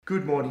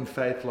Good morning,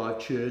 Faith Life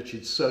Church.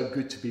 It's so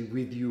good to be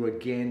with you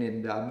again,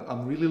 and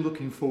I'm really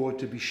looking forward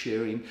to be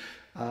sharing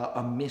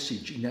a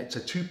message. It's a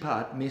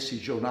two-part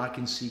message on I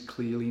Can See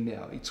Clearly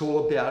Now. It's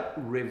all about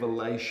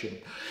revelation.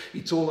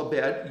 It's all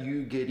about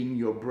you getting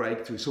your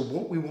breakthrough. So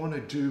what we want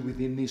to do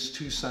within these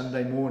two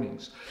Sunday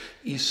mornings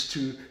is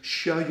to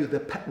show you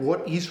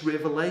what is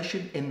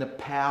revelation and the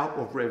power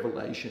of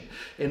revelation,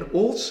 and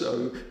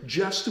also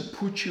just to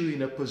put you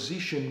in a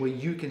position where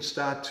you can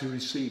start to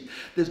receive.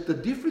 There's the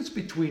difference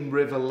between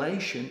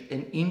revelation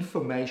and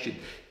information.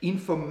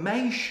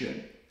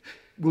 Information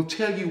will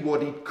tell you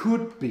what it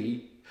could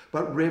be,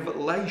 but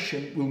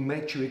revelation will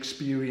make you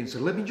experience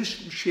it. Let me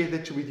just share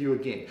that with you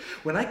again.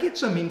 When I get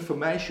some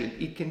information,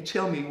 it can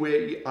tell me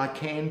where I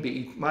can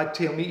be. It might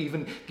tell me,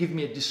 even give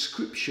me a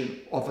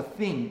description of a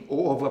thing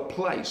or of a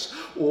place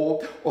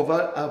or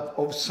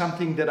of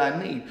something that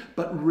I need.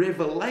 But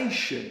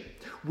revelation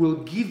will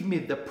give me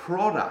the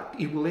product.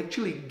 It will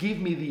actually give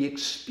me the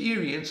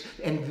experience,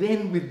 and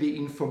then with the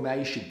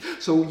information.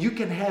 So you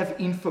can have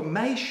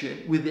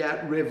information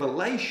without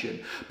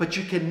revelation, but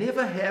you can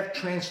never have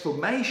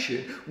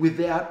transformation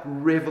without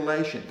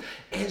revelation.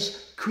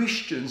 As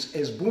Christians,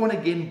 as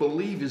born-again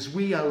believers,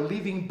 we are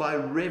living by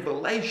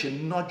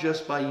revelation, not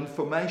just by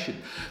information.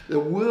 The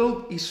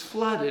world is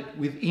flooded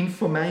with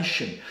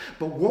information,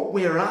 but what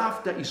we're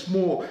after is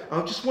more.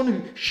 I just want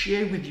to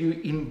share with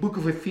you in book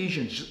of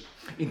Ephesians,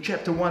 in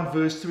chapter 1,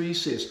 verse 3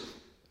 says,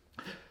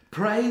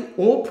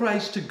 all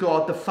praise to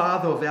God, the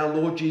Father of our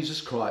Lord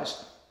Jesus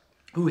Christ,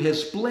 who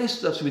has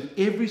blessed us with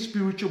every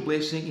spiritual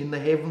blessing in the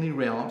heavenly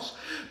realms,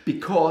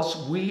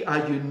 because we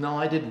are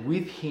united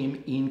with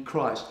him in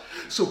Christ.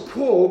 So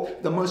Paul,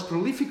 the most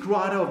prolific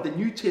writer of the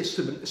New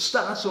Testament,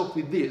 starts off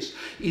with this,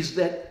 is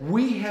that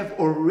we have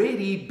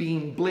already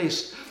been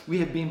blessed. We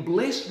have been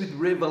blessed with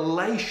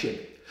revelation.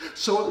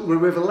 So the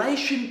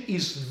revelation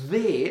is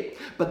there,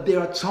 but there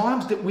are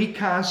times that we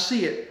can't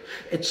see it.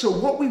 And so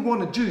what we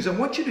want to do is I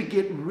want you to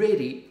get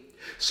ready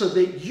so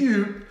that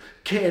you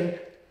can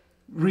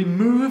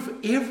remove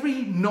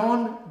every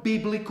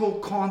non-biblical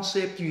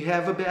concept you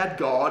have about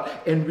God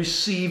and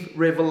receive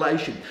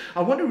revelation. I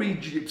want to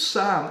read you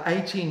Psalm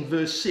 18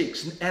 verse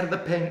 6, and out of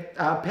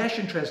the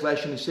Passion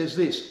Translation it says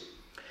this: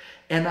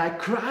 "And I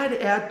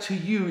cried out to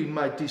you in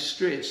my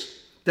distress,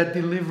 the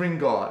delivering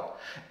God.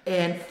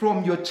 And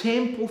from your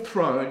temple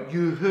throne,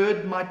 you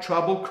heard my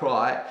troubled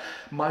cry.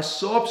 My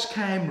sobs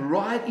came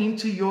right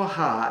into your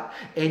heart,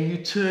 and you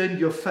turned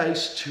your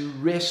face to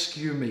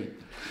rescue me."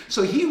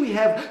 So here we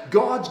have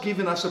God's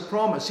given us a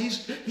promise.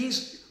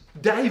 He's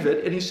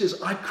David, and he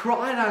says, "I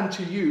cried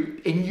unto you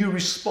and you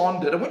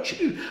responded." I want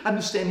you to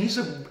understand, here's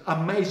an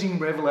amazing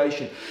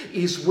revelation,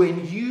 is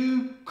when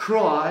you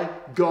cry,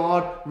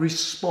 God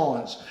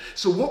responds.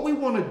 So what we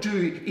want to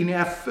do in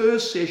our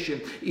first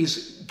session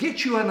is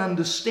get you an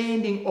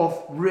understanding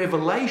of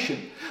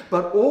revelation,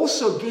 but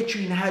also get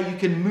you in how you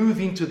can move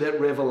into that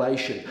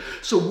revelation.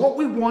 So what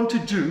we want to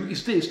do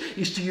is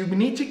you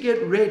need to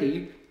get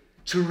ready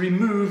to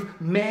remove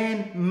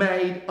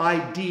man-made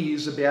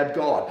ideas about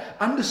God.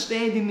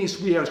 Understanding this,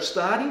 we are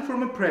starting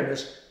from a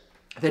premise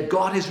that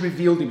God has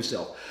revealed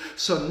himself.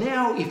 So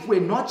now if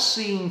we're not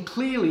seeing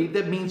clearly,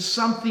 that means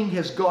something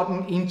has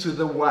gotten into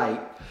the way.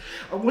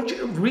 I want you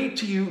to read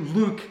to you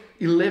Luke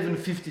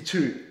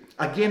 11:52,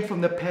 again from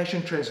the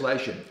Passion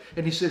Translation.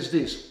 And he says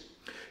this: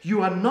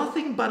 "You are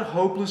nothing but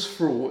hopeless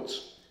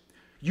frauds.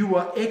 You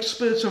are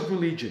experts of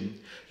religion.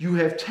 You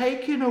have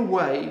taken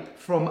away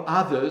from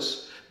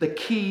others the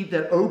key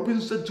that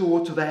opens the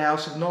door to the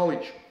house of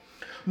knowledge.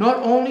 Not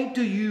only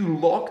do you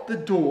lock the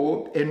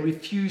door and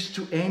refuse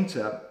to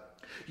enter,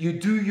 you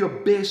do your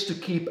best to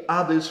keep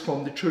others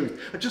from the truth."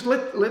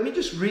 Let me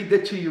just read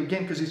that to you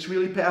again, because it's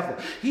really powerful.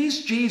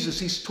 Here's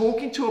Jesus. He's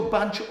talking to a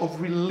bunch of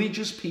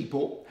religious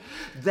people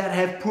that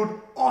have put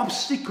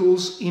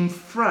obstacles in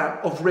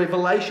front of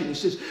revelation. He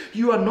says,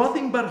 "You are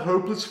nothing but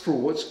hopeless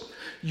frauds.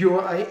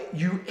 You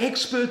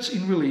experts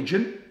in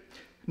religion."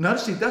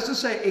 Notice he doesn't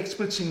say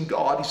experts in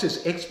God. He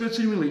says experts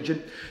in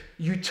religion.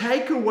 "You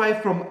take away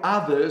from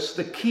others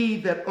the key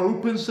that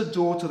opens the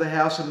door to the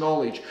house of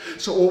knowledge."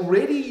 So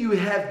already you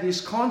have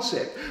this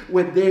concept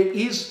where there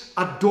is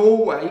a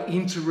doorway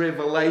into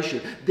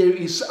revelation. There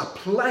is a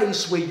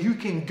place where you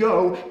can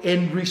go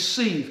and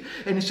receive.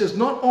 And he says,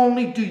 not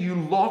only do you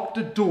lock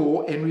the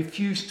door and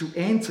refuse to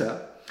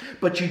enter,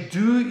 but you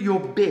do your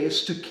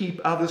best to keep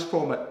others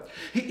from it.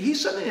 Here's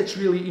something that's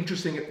really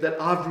interesting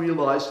that I've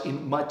realized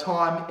in my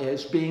time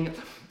as being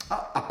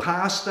a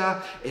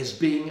pastor, as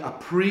being a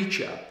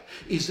preacher,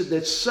 is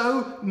that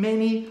so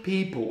many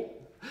people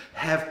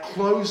have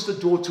closed the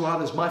door to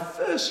others. My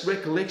first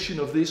recollection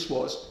of this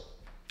was,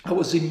 I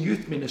was in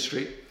youth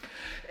ministry,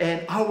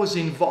 and I was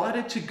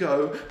invited to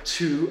go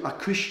to a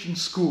Christian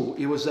school.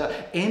 It was an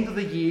end of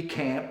the year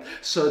camp,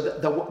 so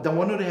they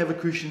wanted to have a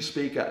Christian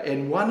speaker.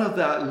 And one of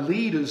the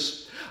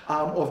leaders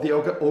of the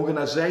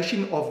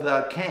organization of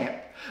the camp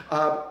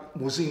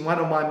was in one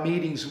of my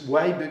meetings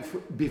way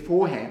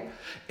beforehand.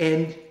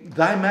 And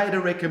they made a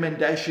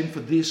recommendation for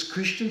this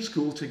Christian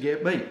school to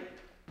get me.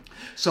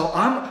 So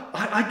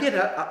I get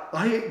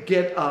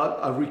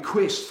a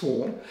request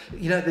form,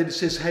 that it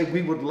says, hey,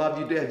 we would love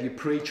you to have you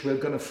preach. We're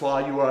going to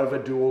fly you over,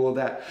 do all of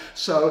that.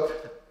 So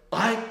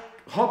I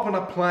hop on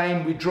a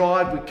plane, we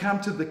drive, we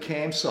come to the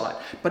campsite.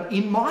 But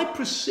in my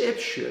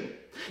perception,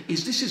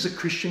 this is a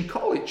Christian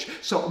college.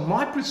 So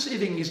my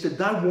perceiving is that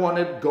they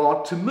wanted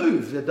God to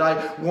move, that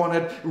they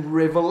wanted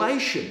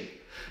revelation.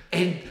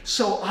 And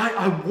so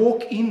I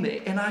walk in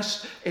there and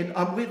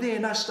I'm with there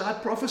and I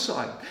start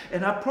prophesying.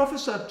 And I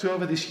prophesied to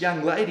over this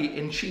young lady,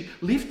 and she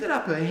lifted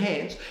up her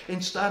hands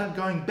and started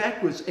going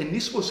backwards. And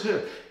this was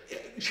her.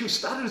 She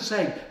started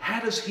saying, how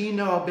does he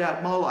know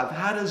about my life?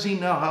 How does he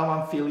know how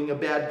I'm feeling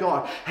about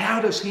God?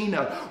 How does he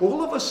know?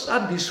 All of a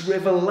sudden, this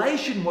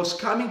revelation was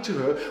coming to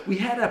her. We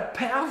had a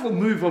powerful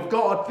move of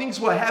God. Things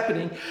were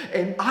happening.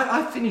 And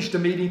I finished the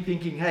meeting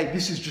thinking, hey,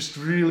 this is just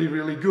really,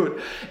 really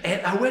good.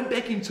 And I went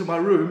back into my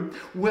room.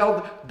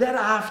 Well, that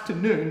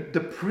afternoon, the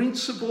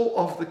principal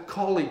of the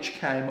college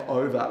came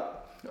over.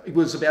 It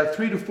was about a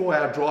 3 to 4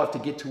 hour drive to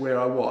get to where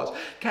I was.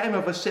 Came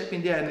over, sat me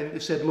down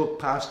and said, look,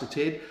 Pastor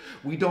Ted,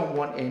 we don't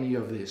want any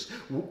of this.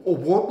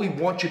 What we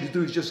want you to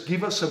do is just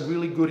give us some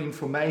really good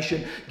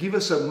information, make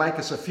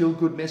us a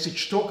feel-good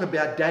message, talk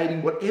about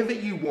dating, whatever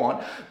you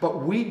want,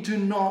 but we do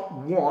not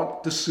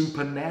want the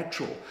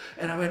supernatural.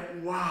 And I went,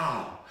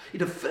 wow.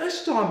 The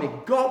first time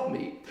it got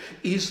me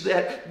is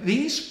that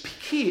these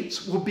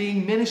kids were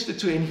being ministered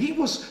to, and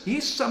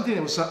here's something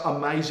that was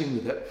amazing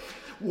with it,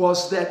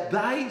 was that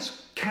they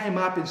came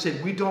up and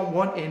said, we don't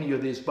want any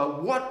of this.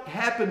 But what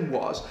happened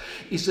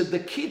is that the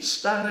kids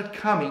started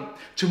coming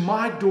to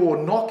my door,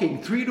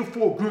 knocking, 3 to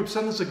 4 groups,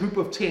 sometimes a group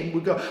of 10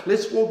 would go,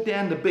 let's walk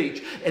down the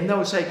beach. And they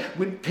would say,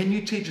 can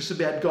you teach us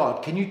about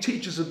God? Can you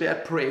teach us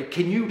about prayer?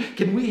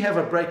 Can we have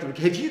a breakthrough?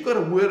 Have you got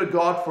a word of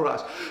God for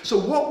us? So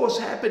what was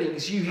happening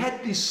is you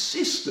had this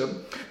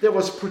system that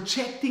was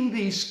protecting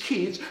these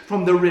kids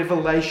from the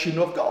revelation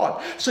of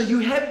God. So you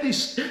have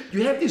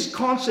this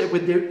concept where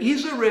there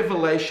is a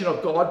revelation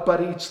of God, but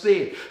it's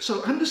there.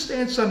 So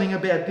understand something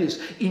about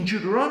this. In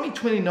Deuteronomy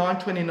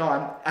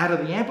 29:29, out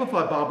of the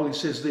Amplified Bible, it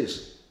says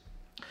this: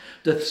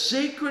 the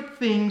secret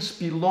things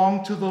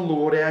belong to the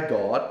Lord our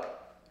God,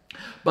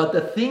 but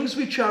the things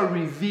which are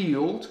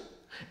revealed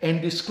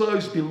and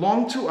disclosed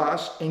belong to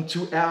us and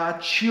to our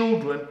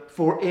children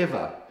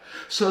forever,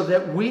 so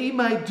that we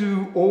may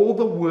do all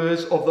the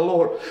words of the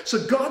Lord.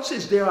 So God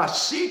says there are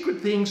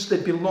secret things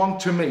that belong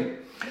to me,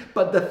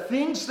 but the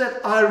things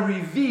that I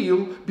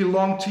reveal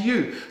belong to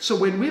you. So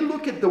when we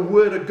look at the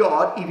Word of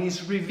God, it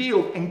is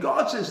revealed. And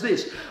God says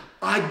this: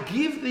 I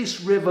give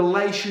this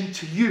revelation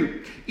to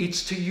you.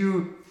 It's to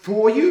you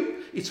for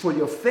you. It's for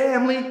your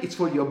family. It's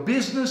for your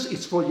business.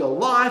 It's for your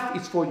life.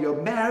 It's for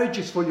your marriage.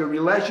 It's for your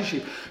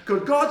relationship.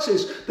 Because God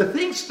says, the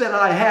things that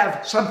I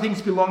have, some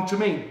things belong to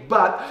me.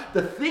 But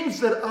the things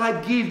that I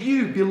give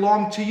you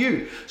belong to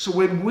you. So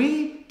when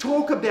we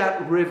talk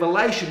about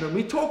revelation, when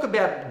we talk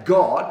about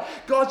God,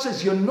 God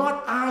says you're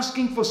not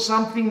asking for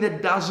something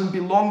that doesn't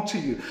belong to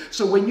you.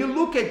 So when you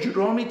look at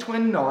Deuteronomy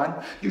 29,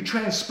 you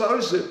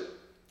transpose it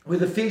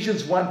with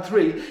Ephesians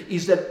 1:3,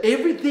 is that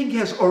everything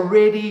has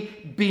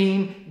already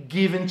been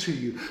given to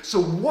you.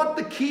 So what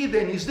the key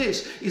then is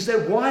this, is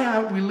that why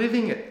aren't we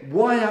living it?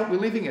 Why aren't we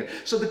living it?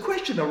 So the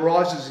question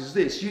arises is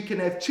this: you can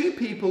have two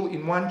people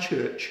in one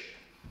church,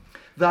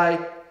 they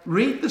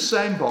read the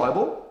same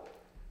Bible,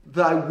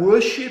 they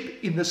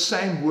worship in the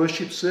same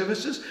worship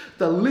services,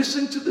 they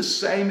listen to the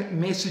same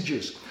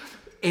messages,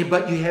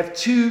 but you have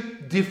two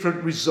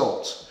different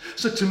results.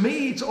 So to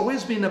me, it's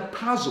always been a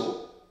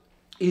puzzle,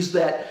 is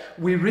that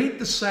we read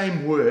the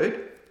same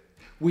word,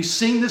 we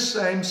sing the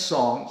same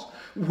songs,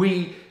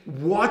 we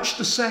watch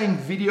the same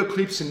video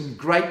clips and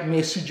great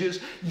messages,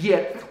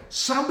 yet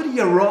somebody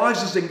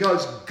arises and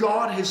goes,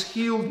 God has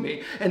healed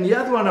me. And the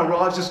other one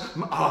arises,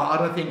 I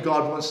don't think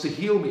God wants to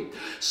heal me.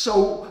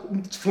 So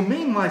for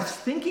me, my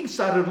thinking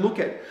started to look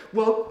at,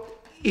 well,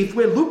 if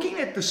we're looking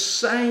at the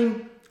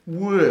same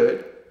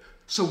word,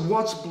 so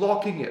what's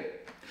blocking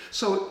it?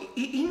 So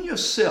in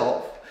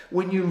yourself,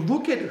 when you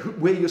look at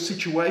where your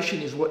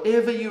situation is,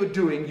 whatever you're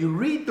doing, you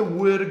read the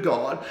Word of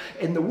God,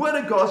 and the Word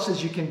of God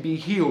says you can be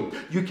healed,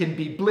 you can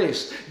be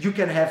blessed, you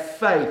can have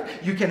faith,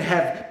 you can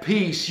have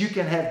peace, you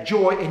can have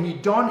joy, and you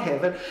don't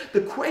have it.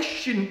 The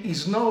question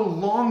is no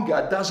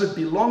longer, does it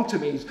belong to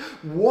me? It's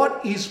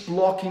what is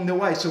blocking the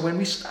way? So when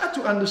we start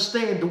to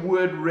understand the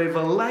word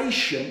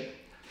revelation,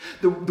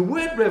 the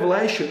word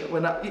revelation,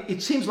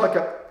 it seems like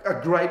a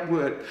great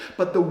word,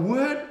 but the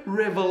word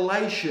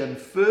revelation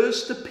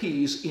first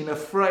appears in a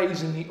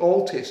phrase in the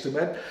Old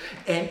Testament,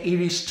 and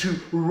it is to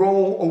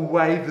roll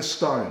away the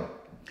stone.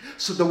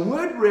 So the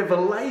word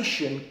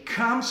revelation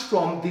comes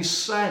from this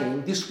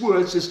saying, this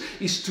word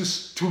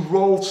is to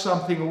roll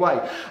something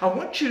away. I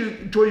want you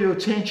to draw your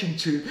attention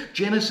to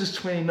Genesis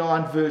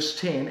 29 verse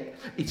 10.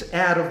 It's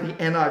out of the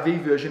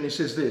NIV version. It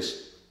says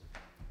this: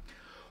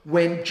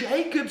 when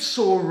Jacob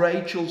saw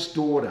Rachel's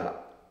daughter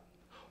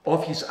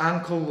of his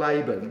uncle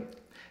Laban,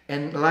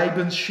 and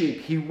Laban's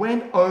sheep, he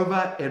went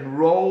over and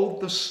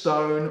rolled the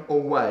stone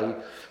away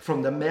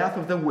from the mouth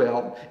of the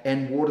well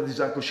and watered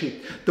his uncle's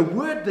sheep. The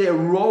word there,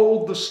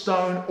 rolled the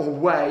stone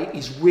away,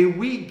 is where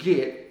we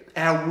get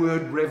our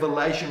word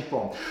revelation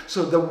from.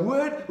 So the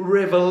word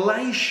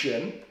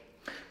revelation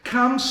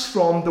comes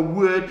from, the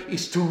word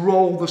is to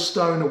roll the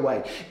stone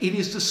away. It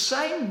is the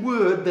same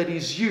word that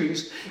is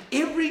used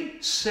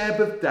every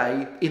Sabbath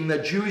day in the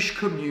Jewish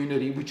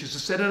community, which is a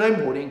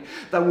Saturday morning.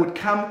 They would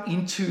come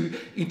into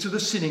the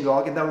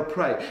synagogue and they would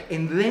pray.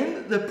 And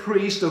then the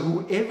priest or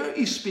whoever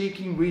is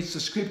speaking reads the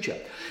scripture.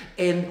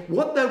 And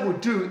what they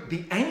would do,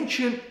 the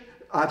ancient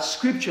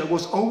scripture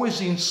was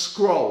always in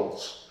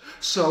scrolls.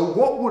 So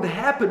what would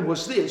happen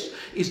was this,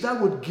 is they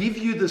would give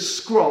you the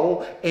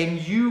scroll and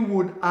you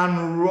would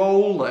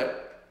unroll it.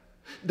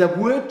 The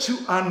word to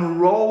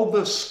unroll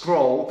the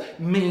scroll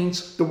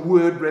means the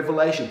word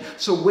revelation.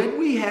 So when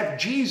we have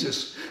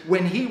Jesus,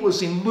 when he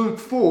was in Luke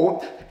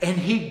 4 and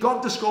he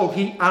got the scroll,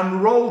 he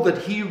unrolled it,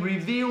 he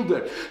revealed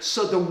it.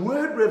 So the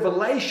word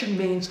revelation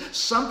means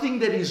something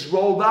that is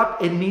rolled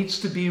up and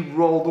needs to be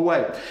rolled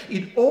away.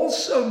 It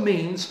also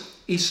means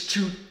is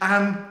to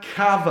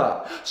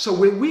uncover. So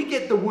when we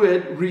get the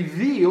word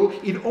reveal,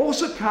 it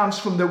also comes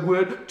from the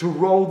word to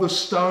roll the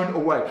stone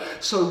away.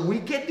 So we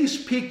get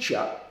this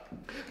picture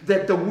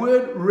that the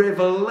word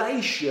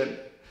revelation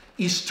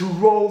is to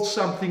roll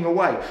something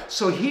away.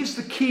 So here's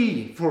the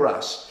key for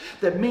us.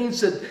 That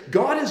means that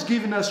God has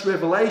given us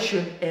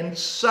revelation and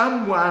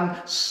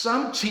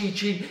some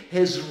teaching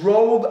has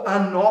rolled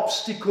an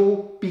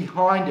obstacle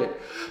behind it.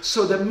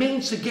 So that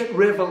means to get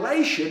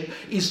revelation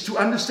is to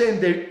understand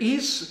there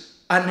is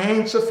an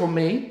answer for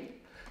me.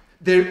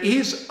 There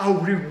is a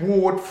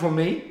reward for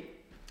me.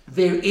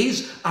 There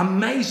is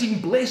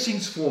amazing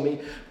blessings for me,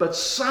 but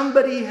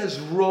somebody has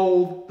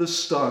rolled the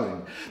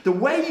stone. The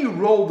way you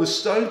roll the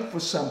stone for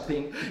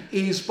something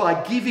is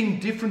by giving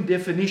different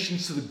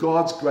definitions to the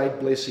God's great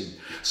blessing.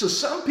 So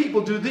some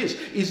people do this,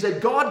 is that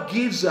God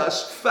gives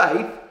us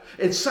faith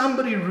and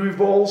somebody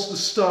revolves the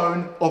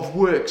stone of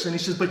works. And he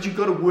says, but you've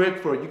got to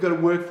work for it. You've got to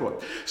work for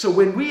it. So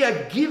when we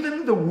are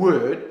given the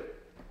word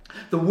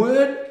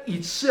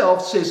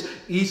itself says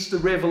it's the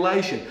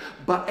revelation,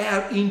 but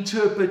our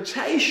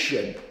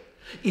interpretation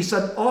is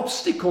an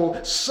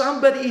obstacle.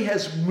 Somebody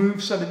has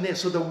moved something there.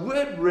 So the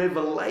word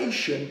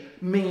revelation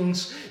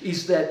means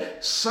is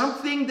that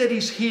something that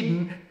is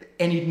hidden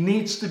and it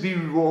needs to be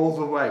rolled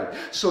away.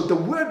 So the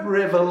word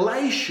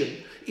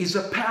revelation is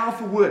a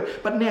powerful word.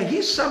 But now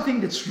here's something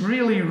that's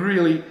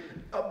really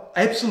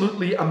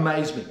absolutely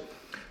amazed me.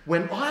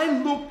 When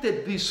I looked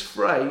at this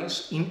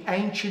phrase in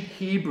ancient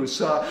Hebrew,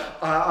 so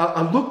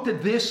I looked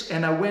at this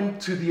and I went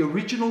to the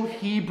original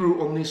Hebrew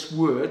on this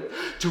word,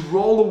 to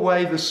roll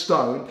away the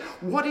stone.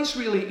 What is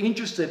really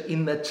interesting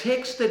in the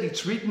text that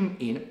it's written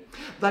in,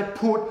 they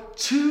put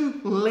two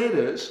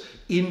letters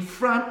in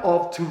front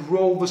of to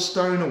roll the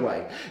stone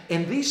away.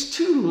 And these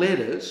two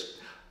letters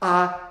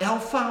are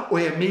Alpha or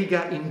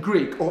Omega in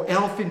Greek, or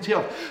Aleph and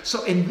Tau.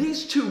 So, and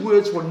these two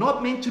words were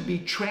not meant to be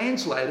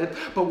translated,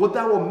 but what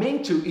they were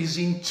meant to is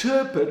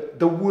interpret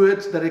the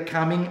words that are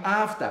coming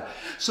after.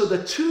 So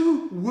the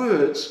two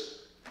letters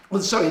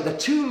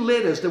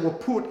that were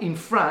put in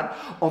front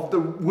of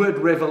the word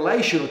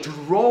revelation, or to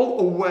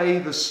roll away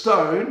the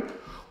stone,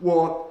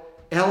 were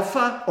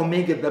Alpha,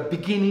 Omega, the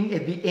beginning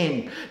and the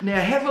end. Now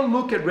have a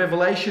look at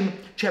Revelation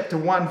chapter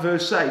 1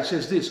 verse 8. It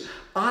says this,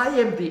 I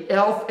am the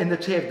Alpha and the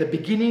Tav, the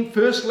beginning,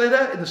 first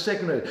letter and the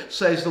second letter,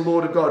 says the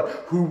Lord of God,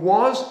 who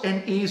was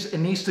and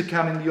is to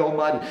come in the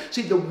Almighty.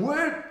 See, the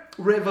word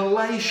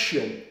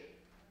revelation,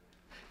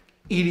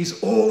 it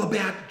is all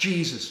about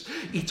Jesus.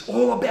 It's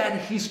all about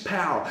his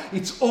power.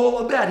 It's all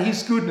about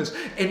his goodness.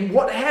 And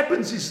what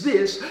happens is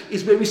this,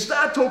 is when we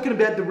start talking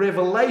about the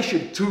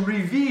revelation, to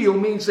reveal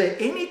means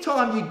that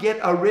anytime you get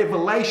a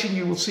revelation,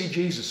 you will see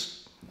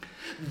Jesus.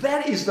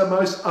 That is the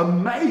most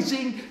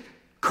amazing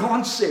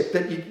concept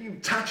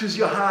that touches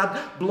your heart,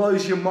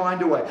 blows your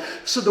mind away.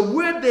 So the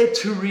word there,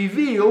 to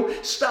reveal,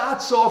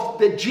 starts off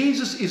that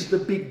Jesus is the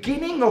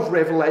beginning of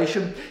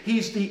revelation,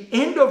 he's the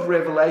end of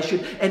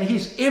revelation, and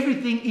he's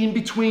everything in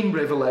between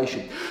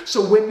revelation.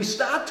 So when we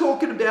start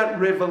talking about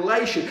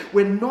revelation,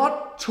 we're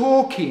not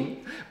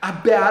talking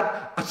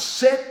about a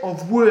set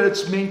of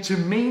words meant to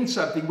mean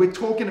something. We're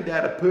talking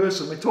about a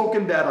person. We're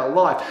talking about a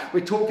life.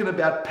 We're talking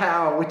about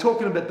power. We're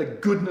talking about the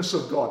goodness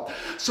of God.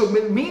 So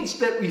it means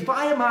that if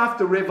I am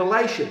after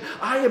revelation,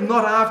 I am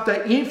not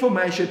after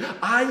information.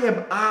 I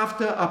am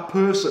after a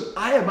person.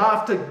 I am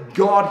after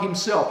God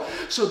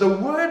himself. So the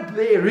word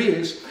there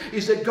is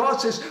that God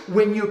says,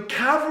 when you're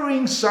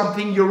covering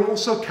something, you're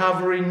also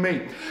covering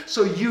me.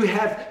 So you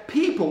have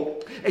people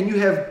and you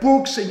have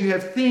books and you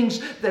have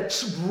things that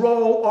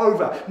roll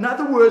over. In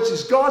other words,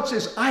 is God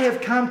says, I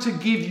have come to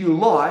give you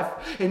life,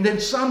 and then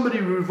somebody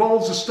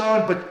revolves a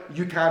stone, but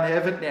you can't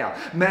have it now.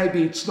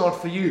 Maybe it's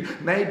not for you.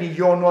 Maybe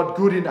you're not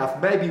good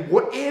enough. Maybe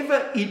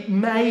whatever it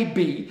may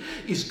be,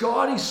 is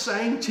God is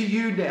saying to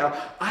you now,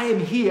 I am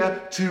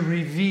here to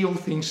reveal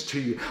things to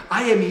you.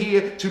 I am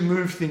here to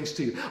move things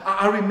to you.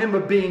 I remember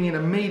being in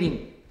a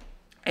meeting,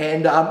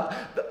 And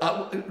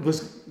it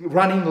was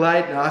running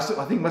late, and I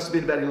think it must have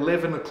been about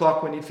 11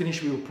 o'clock when he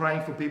finished. We were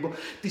praying for people.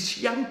 This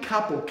young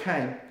couple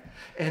came,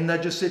 and they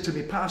just said to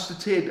me, Pastor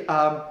Ted,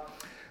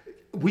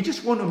 we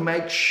just want to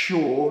make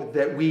sure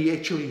that we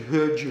actually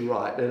heard you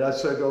right. And I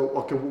said,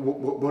 okay,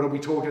 what are we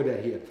talking about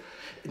here?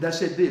 And they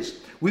said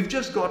this: we've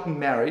just gotten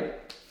married.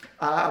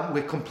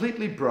 We're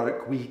completely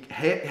broke. We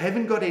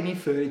haven't got any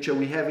furniture.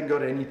 We haven't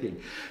got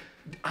anything.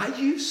 Are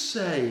you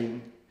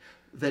saying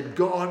that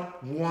God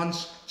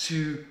wants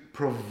to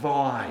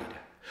provide?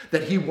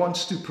 That he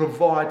wants to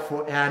provide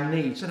for our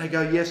needs? And I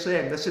go, yes, I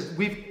am. They said,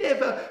 we've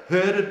never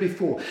heard it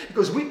before,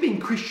 because we've been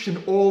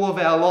Christian all of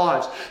our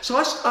lives. So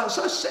I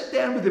sat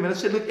down with him and I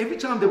said, look, every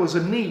time there was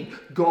a need,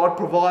 God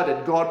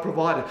provided, God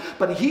provided.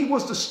 But he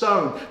was the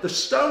stone. The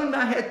stone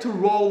I had to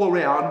roll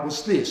around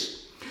was this: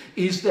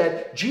 is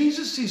that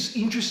Jesus is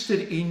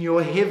interested in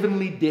your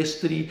heavenly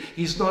destiny.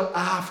 He's not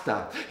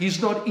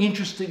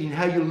interested in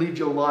how you live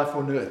your life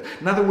on earth.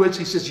 In other words,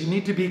 he says you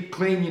need to be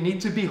clean, you need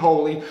to be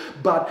holy,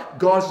 but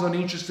God's not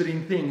interested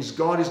in things.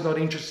 God is not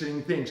interested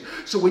in things.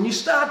 So when you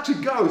start to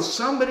go,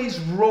 somebody's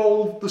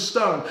rolled the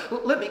stone.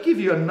 Let me give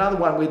you another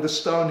one where the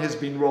stone has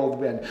been rolled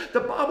around.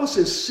 The Bible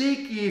says,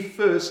 seek ye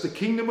first the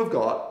kingdom of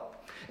God,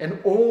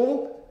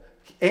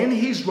 and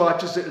his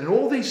righteousness, and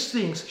all these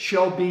things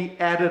shall be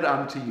added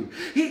unto you.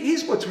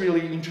 Here's what's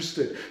really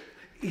interesting,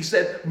 is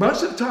that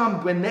most of the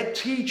time when that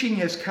teaching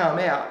has come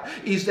out,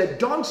 is that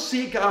don't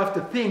seek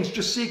after things,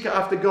 just seek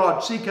after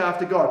God, seek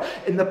after God.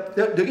 And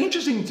the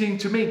interesting thing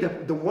to me, the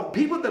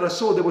people that I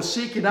saw that were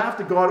seeking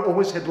after God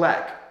always had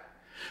lack.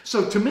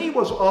 So to me it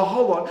was, oh,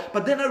 hold on.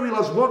 But then I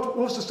realized, what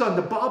was the stone?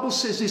 The Bible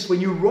says this: when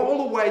you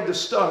roll away the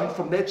stone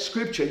from that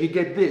scripture, you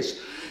get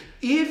this: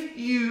 if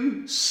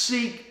you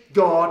seek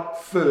God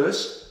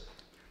first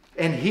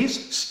and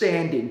his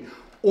standing,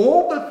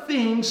 all the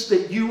things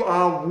that you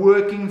are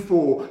working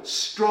for,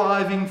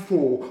 striving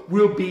for,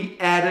 will be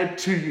added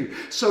to you.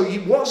 So he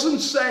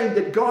wasn't saying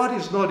that God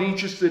is not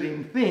interested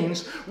in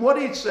things.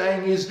 What he's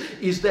saying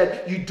is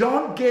that you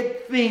don't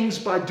get things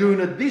by doing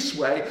it this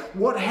way.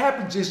 What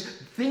happens is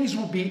things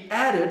will be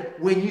added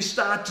when you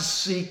start to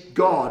seek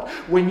God,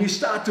 when you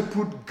start to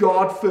put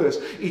God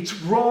first. It's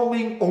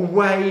rolling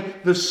away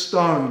the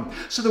stone.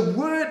 So the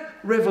word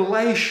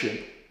revelation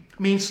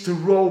means to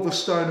roll the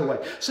stone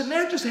away. So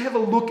now just have a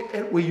look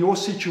at where your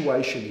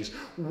situation is.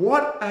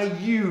 What are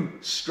you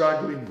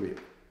struggling with?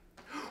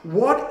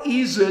 What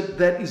is it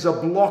that is a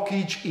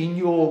blockage in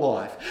your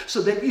life?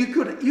 So that you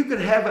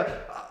could have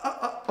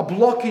a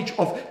blockage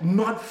of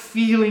not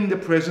feeling the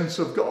presence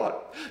of God.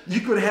 You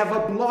could have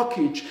a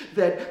blockage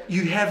that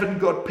you haven't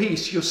got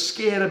peace. You're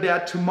scared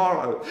about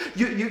tomorrow.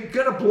 You've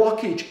got a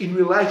blockage in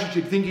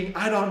relationship, thinking,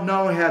 I don't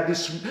know how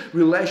this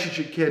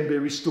relationship can be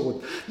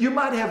restored. You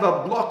might have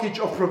a blockage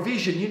of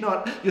provision.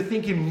 You're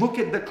thinking, look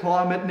at the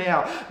climate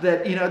now,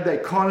 that the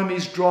economy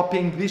is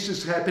dropping, this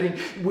is happening.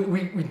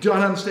 We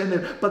don't understand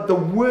that. But the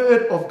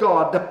word of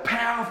God, the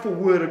powerful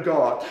word of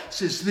God,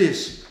 says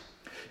this: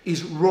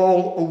 is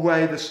roll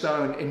away the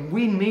stone. And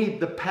we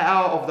need the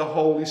power of the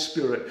Holy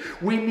Spirit.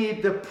 We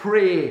need the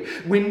prayer.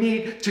 We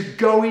need to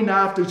go in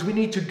afterwards. We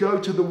need to go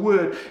to the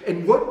Word.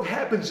 And what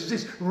happens is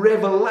this: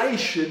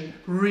 revelation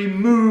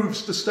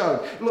removes the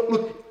stone.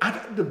 Look,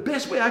 the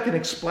best way I can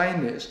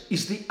explain this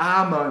is the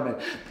aha moment.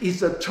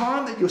 Is the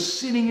time that you're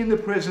sitting in the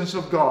presence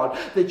of God,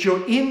 that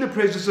you're in the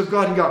presence of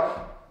God and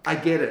go, I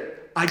get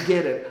it, I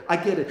get it, I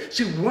get it.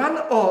 See, one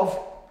of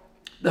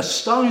the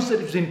stones that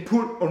has been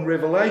put on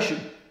revelation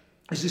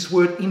is this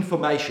word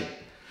information.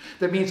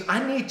 That means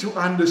I need to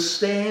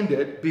understand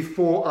it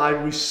before I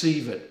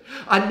receive it.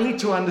 I need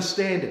to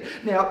understand it.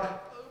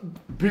 Now,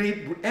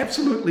 be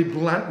absolutely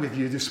blunt with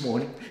you this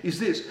morning is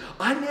this: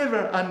 I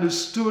never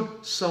understood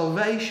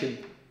salvation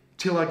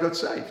till I got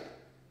saved.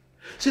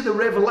 See, the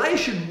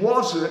revelation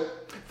wasn't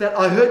that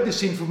I heard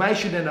this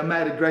information and I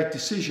made a great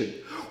decision.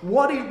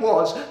 What it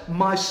was,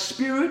 my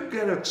spirit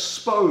got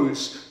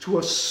exposed to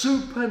a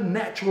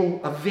supernatural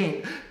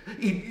event.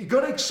 It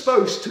got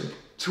exposed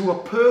to a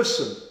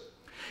person.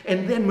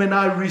 And then when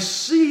I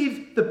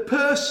received the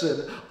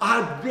person,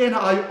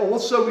 I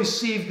also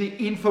received the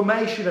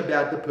information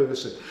about the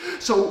person.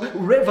 So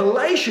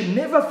revelation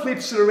never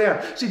flips it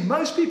around. See,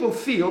 most people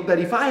feel that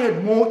if I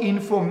had more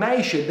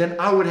information, then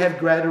I would have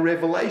greater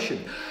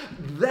revelation.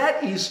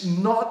 That is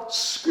not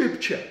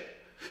scripture.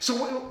 So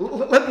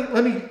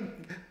let me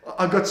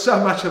I've got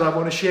so much that I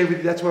want to share with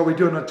you. That's why we're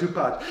doing it on two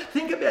parts.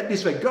 Think about it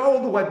this way. Go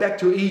all the way back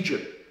to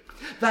Egypt.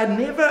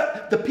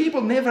 The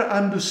people never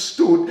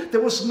understood.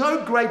 There was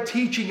no great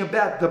teaching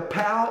about the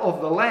power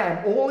of the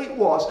Lamb. All it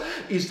was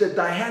is that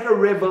they had a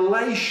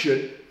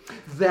revelation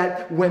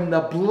that when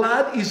the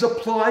blood is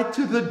applied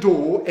to the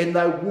door and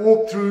they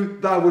walk through,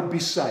 they would be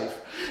safe.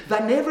 They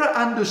never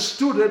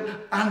understood it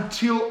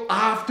until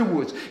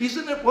afterwards.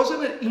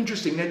 Wasn't it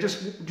interesting? Now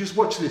just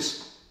watch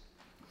this.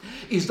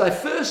 Is they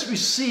first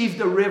received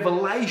the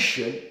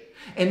revelation,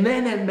 and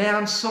then at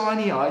Mount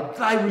Sinai,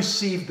 they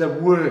received the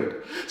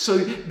word. So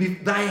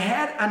they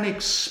had an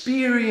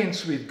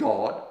experience with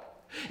God,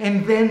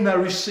 And then they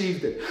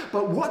received it.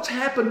 But what's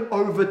happened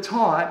over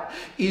time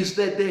is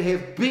that there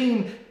have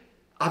been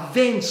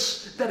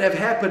events that have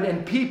happened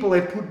and people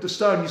have put the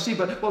stone. You see,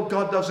 but well,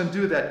 God doesn't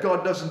do that.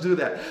 God doesn't do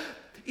that.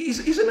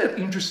 Isn't it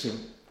interesting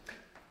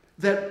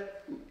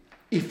that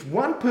if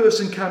one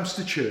person comes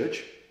to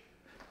church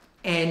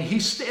and he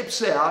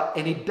steps out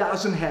and it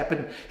doesn't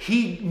happen,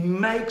 he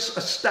makes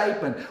a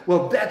statement,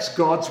 well, that's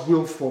God's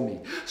will for me.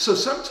 So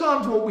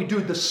sometimes what we do,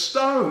 the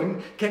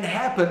stone can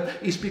happen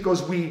is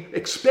because we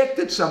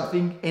expected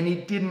something and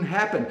it didn't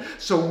happen.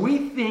 So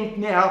we think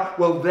now,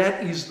 well,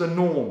 that is the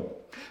norm.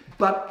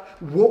 But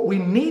what we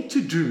need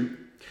to do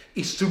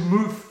is to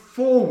move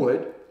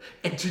forward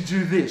and to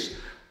do this.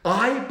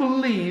 I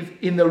believe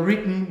in the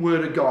written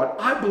word of God.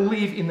 I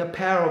believe in the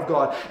power of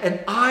God.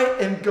 And I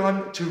am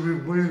going to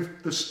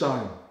remove the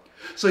stone.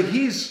 So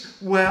here's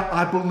where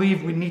I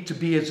believe we need to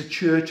be as a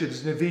church,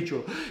 as an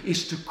individual,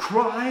 is to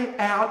cry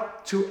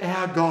out to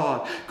our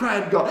God. Cry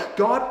out to God.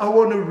 God, I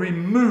want to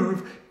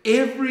remove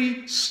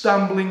every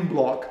stumbling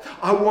block.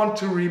 I want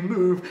to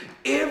remove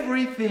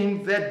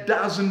everything that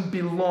doesn't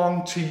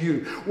belong to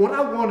you. What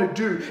I want to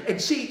do, and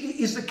see,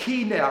 is the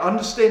key now.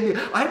 Understand,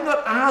 I'm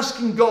not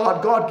asking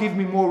God, give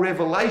me more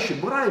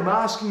revelation. What I am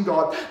asking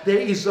God, there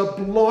is a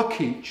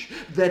blockage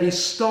that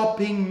is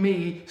stopping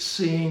me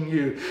seeing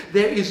you.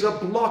 There is a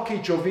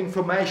blockage of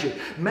information.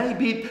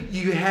 Maybe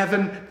you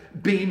haven't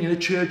been in a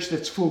church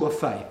that's full of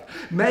faith.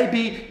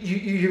 Maybe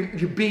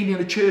you've been in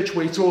a church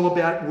where it's all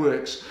about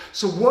works.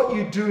 So what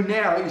you do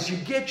now is you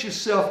get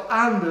yourself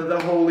under the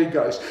Holy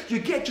Ghost. You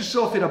get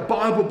yourself in a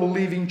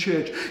Bible-believing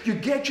church. You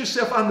get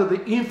yourself under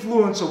the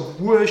influence of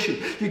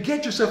worship. You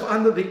get yourself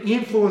under the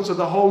influence of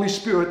the Holy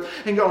Spirit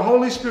and go,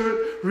 Holy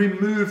Spirit,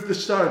 remove the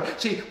stone.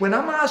 See, when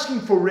I'm asking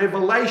for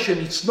revelation,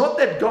 it's not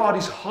that God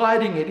is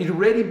hiding it. It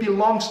already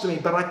belongs to me,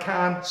 but I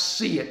can't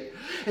see it.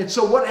 And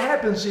so what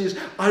happens is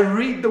I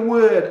read the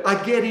word,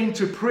 I get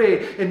into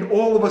prayer, and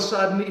all of a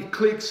sudden it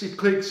clicks.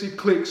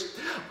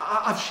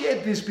 I've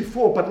shared this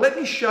before, but let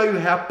me show you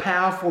how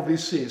powerful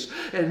this is.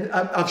 And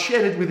I've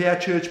shared it with our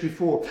church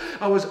before.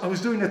 I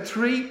was doing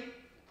 3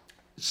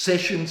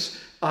 sessions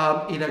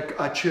in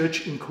a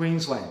church in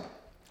Queensland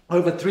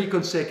over 3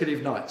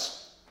 consecutive nights.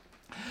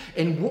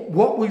 And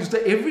what was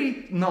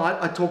every night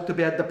I talked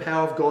about the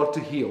power of God to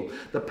heal,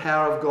 the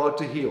power of God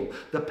to heal,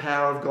 the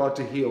power of God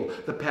to heal,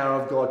 the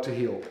power of God to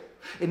heal.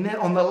 And then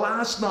on the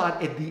last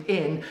night at the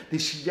end,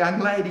 this young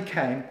lady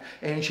came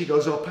and she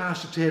goes, oh,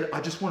 Pastor Ted, I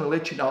just want to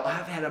let you know,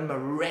 I've had a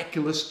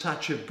miraculous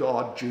touch of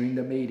God during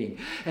the meeting.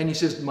 And he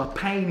says, my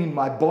pain in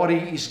my body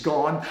is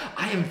gone.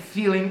 I am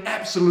feeling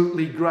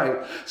absolutely great.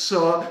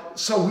 So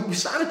we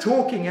started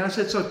talking and I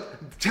said, so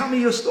tell me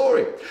your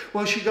story.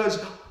 Well, she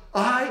goes,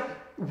 I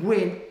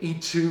went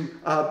into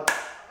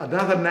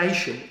another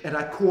nation and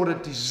I caught a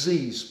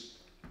disease.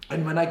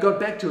 And when I got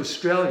back to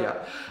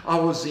Australia, I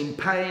was in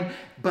pain,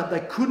 but they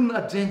couldn't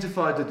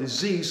identify the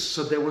disease,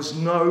 so there was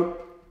no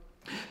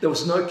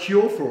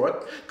cure for it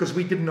because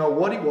we didn't know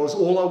what it was.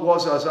 All I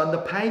was under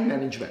pain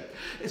management.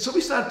 And so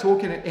we started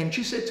talking, and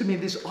she said to me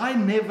this, I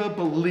never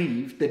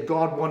believed that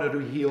God wanted to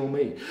heal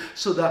me.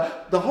 So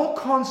the whole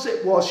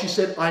concept was, she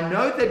said, I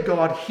know that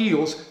God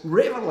heals,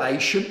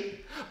 revelation,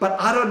 but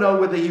I don't know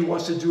whether he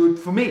wants to do it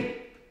for me.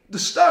 The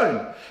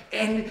stone.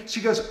 And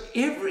she goes,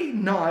 every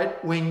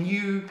night when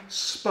you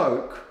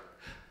spoke,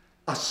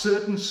 a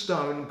certain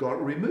stone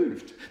got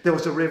removed. There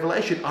was a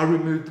revelation. I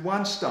removed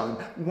one stone.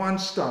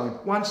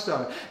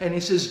 And he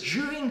says,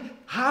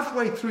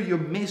 halfway through your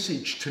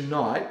message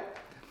tonight,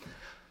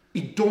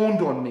 it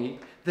dawned on me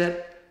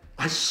that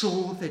I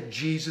saw that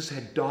Jesus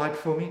had died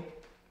for me.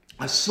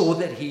 I saw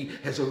that he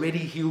has already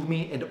healed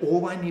me, and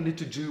all I needed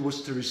to do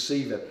was to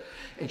receive it.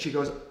 And she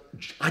goes,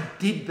 I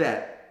did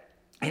that.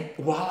 And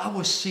while I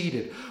was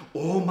seated,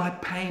 all my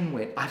pain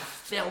went. I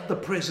felt the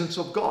presence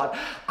of God.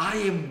 I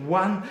am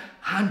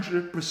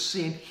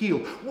 100%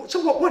 healed.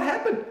 So what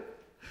happened?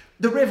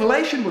 The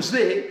revelation was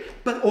there,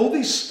 but all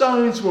these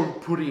stones were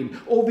put in.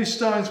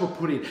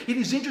 It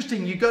is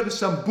interesting, you go to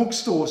some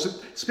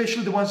bookstores,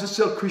 especially the ones that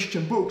sell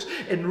Christian books,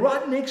 and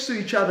right next to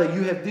each other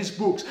you have these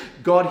books.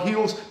 God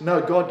heals. No,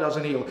 God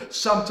doesn't heal.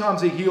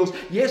 Sometimes he heals.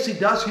 Yes, he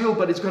does heal,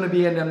 but it's going to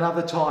be in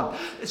another time.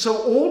 So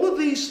all of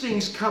these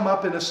things come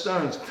up in the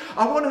stones.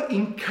 I want to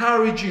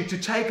encourage you to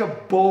take a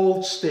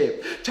bold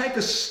step. Take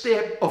a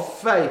step of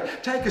faith.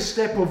 Take a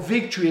step of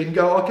victory and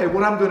go, okay,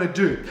 what I'm going to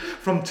do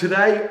from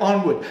today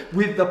onward,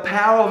 with the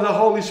power of the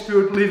Holy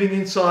Spirit living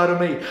inside of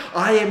me,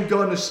 I am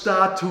going to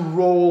start to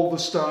roll the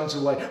stones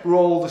away.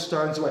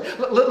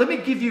 Let me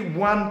give you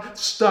one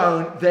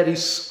stone that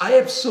is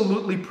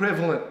absolutely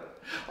prevalent.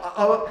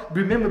 I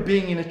remember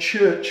being in a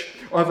church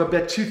of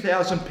about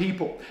 2,000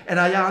 people, and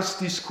I asked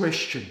this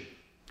question: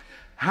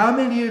 how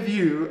many of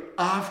you,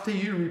 after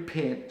you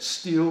repent,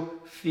 still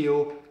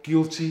feel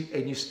guilty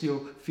and you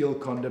still feel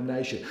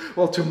condemnation?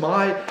 Well,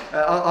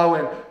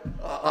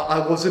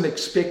 I wasn't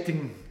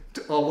expecting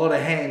a lot of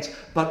hands,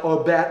 but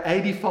about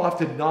 85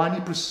 to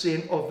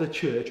 90% of the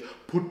church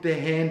put their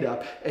hand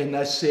up and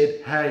they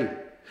said, hey,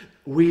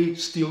 we're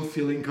still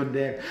feeling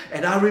condemned.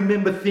 And I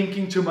remember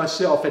thinking to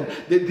myself, and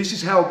this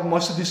is how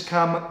most of this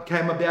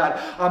came about.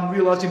 I'm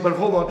realizing, but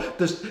hold on,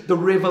 the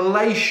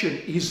revelation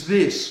is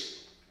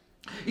this,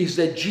 is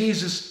that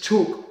Jesus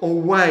took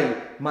away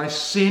my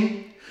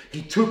sin.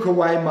 He took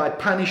away my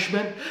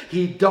punishment.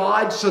 He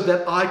died so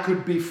that I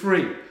could be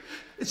free.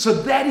 So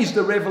that is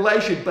the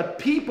revelation. But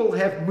people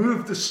have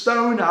moved the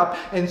stone up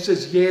and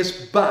says,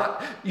 yes,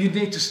 but you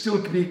need to still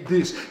be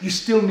this. You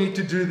still need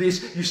to do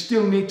this. You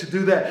still need to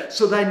do that.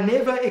 So they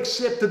never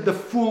accepted the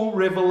full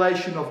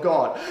revelation of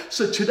God.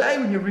 So today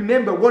when you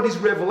remember, what is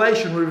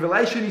revelation?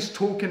 Revelation is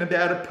talking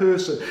about a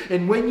person.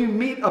 And when you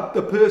meet up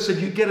the person,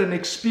 you get an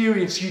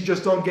experience. You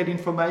just don't get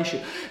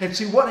information. And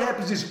see, what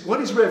happens is, what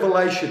is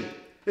revelation?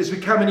 As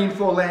we're coming in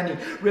for a landing,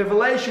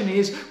 revelation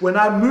is when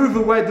I move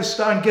away the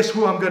stone, guess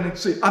who I'm going to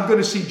see? I'm going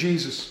to see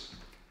Jesus.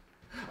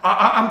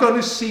 I'm going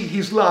to see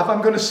his love.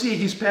 I'm going to see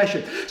his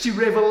passion. See,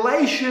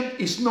 revelation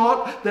is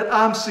not that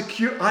I'm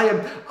secure.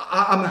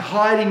 I'm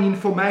hiding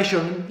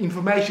information.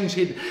 Information is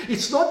hidden.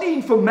 It's not the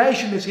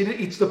information that's hidden.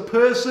 It's the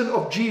person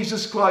of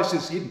Jesus Christ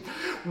that's hidden.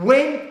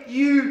 When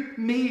you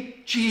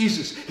meet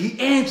Jesus, he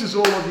answers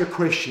all of your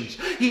questions.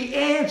 He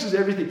answers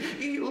everything.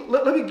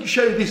 Let me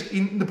show you this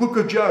in the book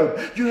of Job.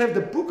 You have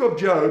the book of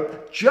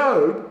Job.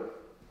 Job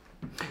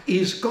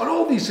he's got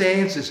all these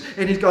answers,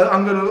 and he's got,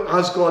 I'm going to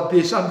ask God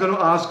this, I'm going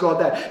to ask God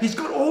that. He's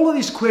got all of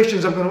these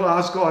questions, I'm going to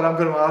ask God, I'm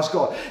going to ask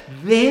God.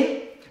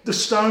 Then the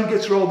stone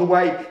gets rolled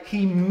away.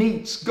 He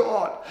meets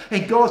God.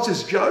 And God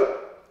says, Job,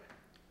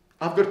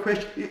 I've got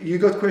questions. You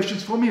got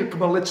questions for me?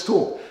 Come on, let's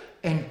talk.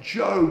 And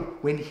Job,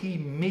 when he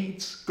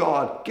meets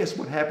God, guess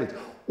what happens?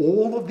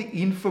 All of the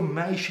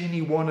information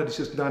he wanted, he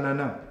says,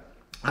 no.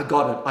 I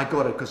got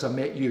it because I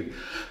met you.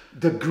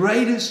 The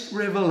greatest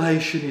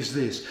revelation is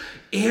this.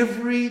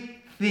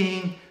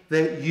 Everything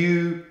that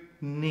you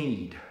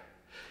need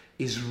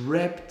is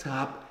wrapped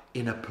up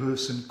in a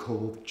person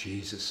called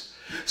Jesus.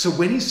 So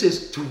when he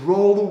says to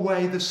roll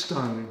away the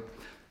stone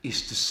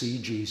is to see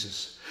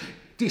Jesus.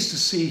 Is to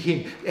see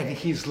him and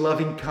his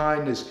loving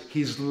kindness,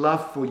 his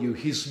love for you,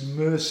 his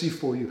mercy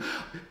for you.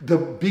 The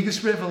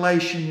biggest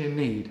revelation you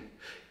need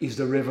is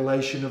the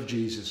revelation of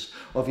Jesus,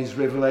 of his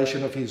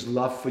revelation of his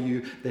love for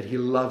you, that he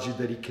loves you,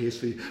 that he cares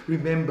for you.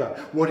 Remember,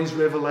 what is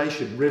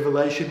revelation?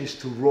 Revelation is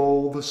to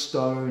roll the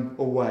stone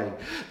away.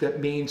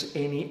 That means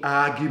any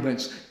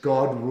arguments,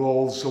 God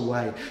rolls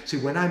away. See,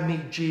 when I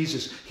meet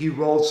Jesus, he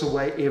rolls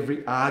away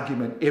every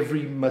argument,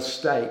 every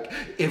mistake,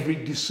 every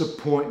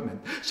disappointment.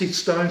 See,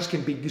 stones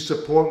can be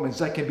disappointments.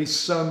 They can be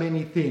so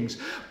many things.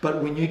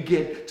 But when you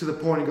get to the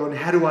point of going,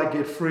 how do I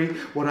get free?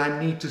 What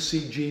I need to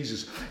see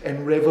Jesus.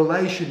 And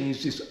revelation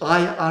is this.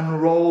 I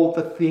unroll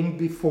the thing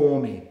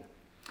before me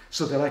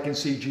so that I can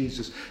see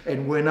Jesus.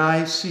 And when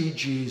I see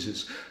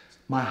Jesus,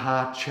 my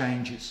heart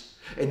changes.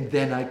 And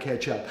then I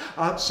catch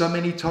up. So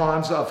many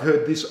times I've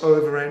heard this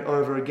over and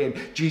over again.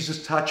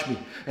 Jesus touched me.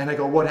 And I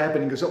go, what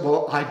happened? He goes,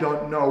 well, I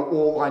don't know.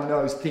 All I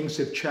know is things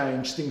have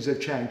changed. Things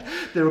have changed.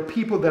 There are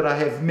people that I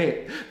have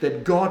met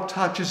that God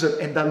touches them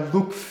and they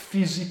look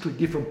physically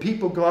different.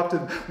 People go up to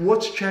them,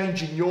 what's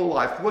changed in your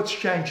life? What's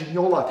changed in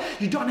your life?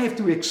 You don't have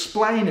to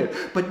explain it,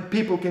 but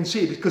people can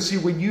see it. Because see,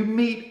 when you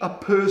meet a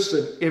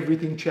person,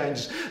 everything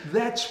changes.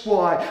 That's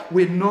why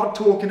we're not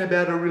talking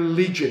about a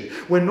religion.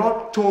 We're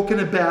not talking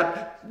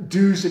about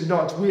do's and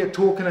don'ts. We are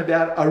talking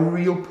about a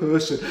real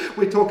person.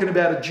 We're talking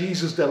about a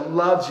Jesus that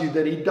loves you,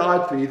 that he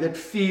died for you, that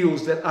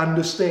feels, that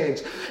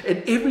understands.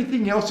 And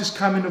everything else is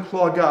coming to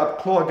clog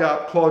up.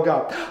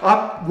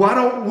 Why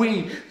don't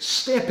we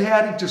step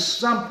out into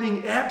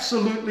something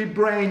absolutely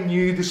brand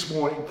new this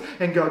morning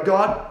and go,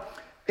 God,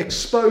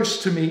 expose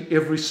to me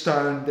every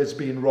stone that's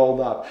being rolled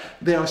up.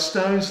 There are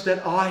stones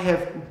that I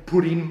have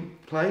put in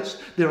place.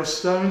 There are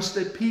stones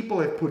that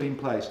people have put in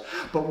place.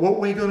 But what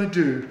we're going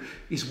to do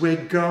is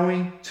we're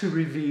going to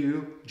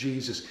review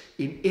Jesus.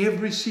 In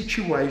every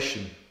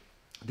situation,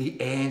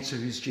 the answer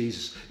is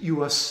Jesus.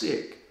 You are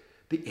sick.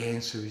 The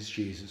answer is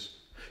Jesus.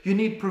 You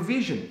need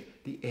provision.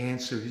 The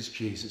answer is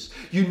Jesus.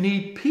 You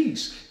need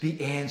peace. The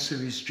answer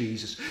is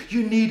Jesus.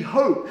 You need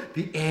hope.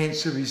 The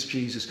answer is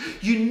Jesus.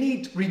 You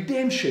need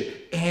redemption.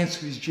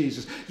 Answer is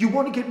Jesus. You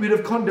want to get rid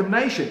of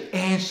condemnation.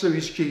 Answer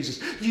is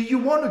Jesus. You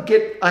want to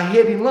get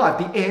ahead in life.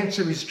 The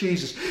answer is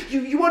Jesus.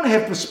 You want to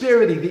have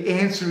prosperity. The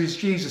answer is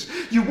Jesus.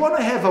 You want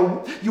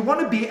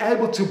to be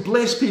able to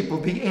bless people.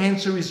 The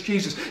answer is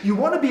Jesus. You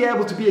want to be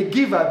able to be a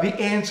giver. The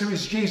answer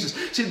is Jesus.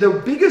 See, the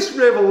biggest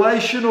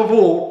revelation of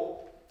all,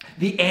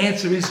 the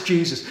answer is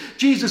Jesus.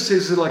 Jesus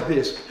says it like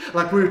this,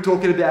 like we were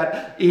talking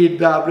about in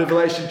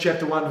Revelation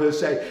chapter 1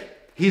 verse 8.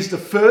 He's the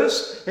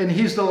first and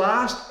he's the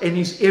last and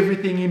he's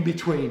everything in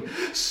between.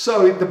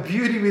 So the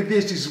beauty with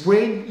this is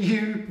when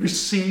you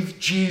receive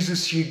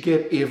Jesus, you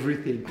get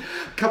everything.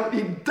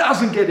 It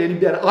doesn't get any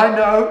better. I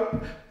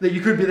know that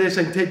you could be there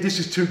saying, Ted, this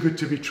is too good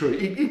to be true.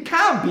 It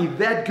can't be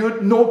that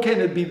good, nor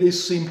can it be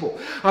this simple.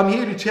 I'm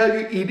here to tell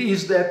you it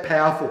is that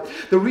powerful.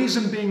 The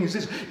reason being is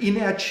this.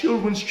 In our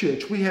children's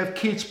church, we have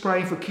kids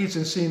praying for kids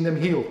and seeing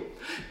them healed.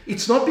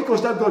 It's not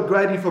because they've got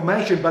great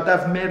information, but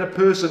they've met a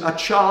person. A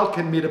child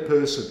can meet a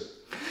person.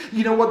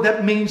 You know what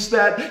that means?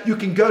 That you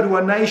can go to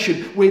a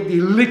nation where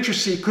the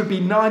literacy could be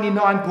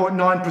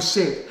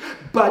 99.9%.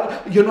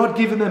 But you're not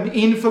giving them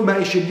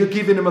information, you're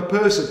giving them a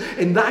person.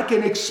 And they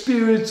can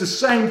experience the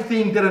same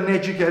thing that an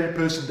educated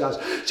person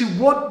does. See,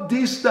 what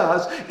this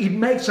does, it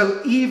makes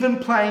an even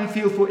playing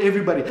field for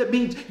everybody. That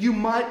means you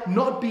might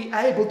not be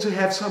able to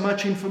have so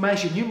much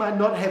information. You might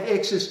not have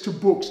access to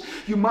books.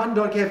 You might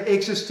not have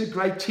access to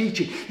great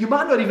teaching. You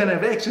might not even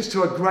have access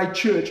to a great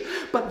church.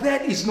 But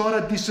that is not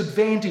a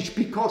disadvantage,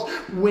 because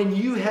when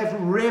you have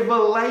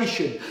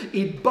revelation,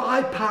 it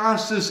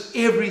bypasses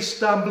every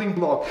stumbling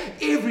block,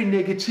 every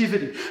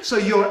negativity. So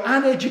you're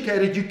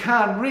uneducated, you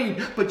can't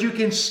read, but you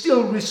can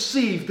still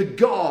receive the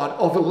God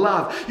of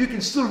love. You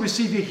can still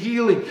receive your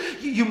healing.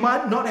 You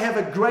might not have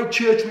a great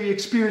church where you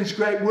experience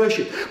great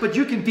worship, but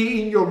you can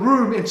be in your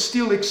room and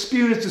still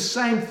experience the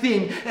same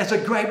thing as a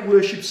great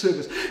worship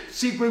service.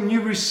 See, when you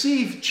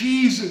receive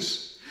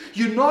Jesus,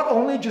 you not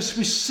only just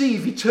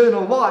receive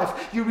eternal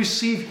life, you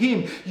receive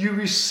Him. You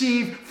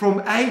receive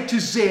from A to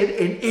Z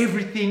and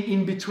everything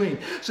in between.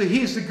 So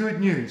here's the good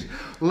news.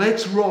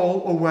 Let's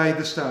roll away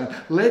the stone.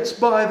 Let's,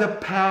 by the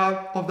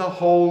power of the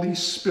Holy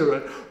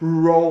Spirit,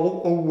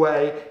 roll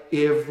away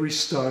every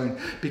stone.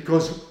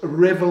 Because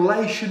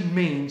revelation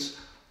means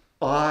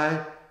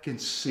I can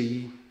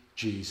see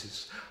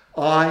Jesus.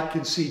 I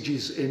can see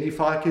Jesus, and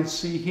if I can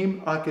see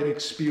Him, I can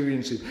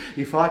experience Him.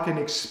 If I can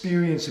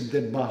experience Him,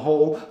 then my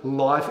whole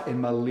life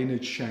and my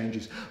lineage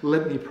changes.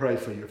 Let me pray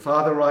for you.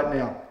 Father, right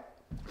now,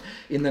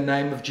 in the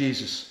name of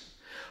Jesus,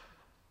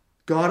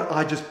 God,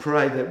 I just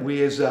pray that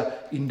we as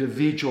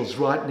individuals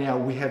right now,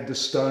 we have the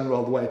stone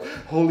rolled away.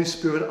 Holy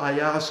Spirit, I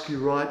ask you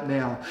right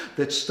now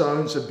that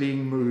stones are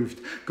being moved.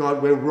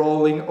 God, we're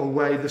rolling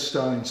away the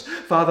stones.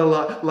 Father,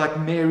 like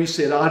Mary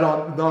said, I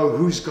don't know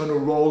who's going to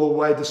roll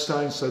away the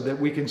stones so that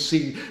we can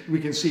see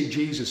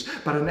Jesus,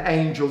 but an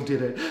angel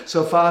did it.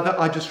 So Father,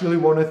 I just really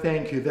want to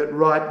thank you that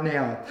right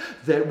now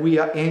that we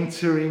are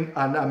entering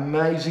an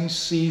amazing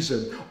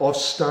season of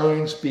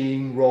stones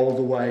being rolled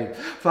away.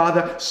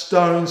 Father,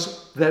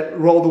 stones that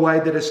rolled away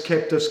that has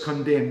kept us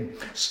condemned.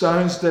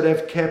 Stones that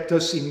have kept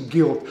us in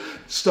guilt.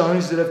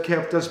 Stones that have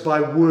kept us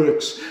by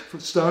works.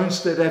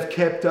 Stones that have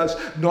kept us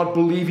not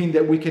believing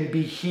that we can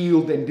be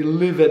healed and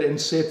delivered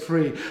and set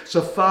free.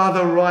 So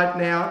Father, right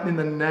now, in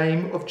the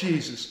name of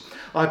Jesus,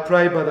 I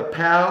pray by the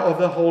power of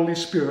the Holy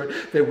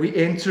Spirit that we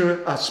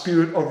enter a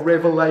spirit of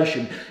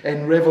revelation.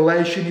 And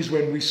revelation is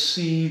when we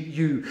see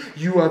you.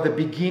 You are the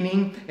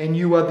beginning and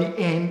you are the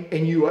end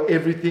and you are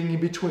everything in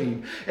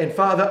between. And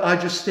Father, I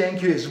just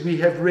thank you, as we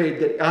have read,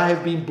 that I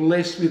have been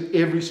blessed with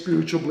every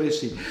spiritual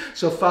blessing.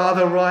 So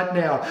Father, right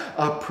now,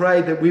 I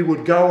pray that we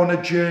would go on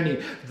a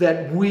journey,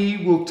 that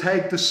we will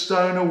take the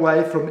stone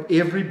away from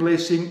every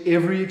blessing,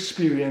 every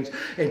experience,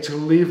 and to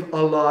live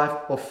a life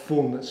of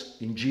fullness.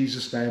 In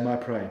Jesus' name I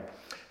pray.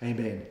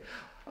 Amen.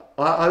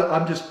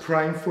 I'm just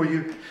praying for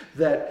you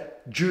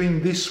that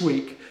during this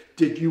week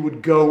that you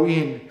would go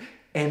in,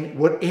 and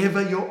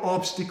whatever your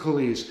obstacle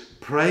is,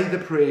 pray the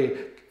prayer,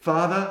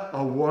 Father,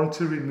 I want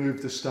to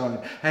remove the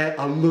stone. And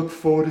I look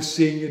forward to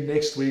seeing you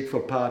next week for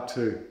part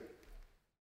 2.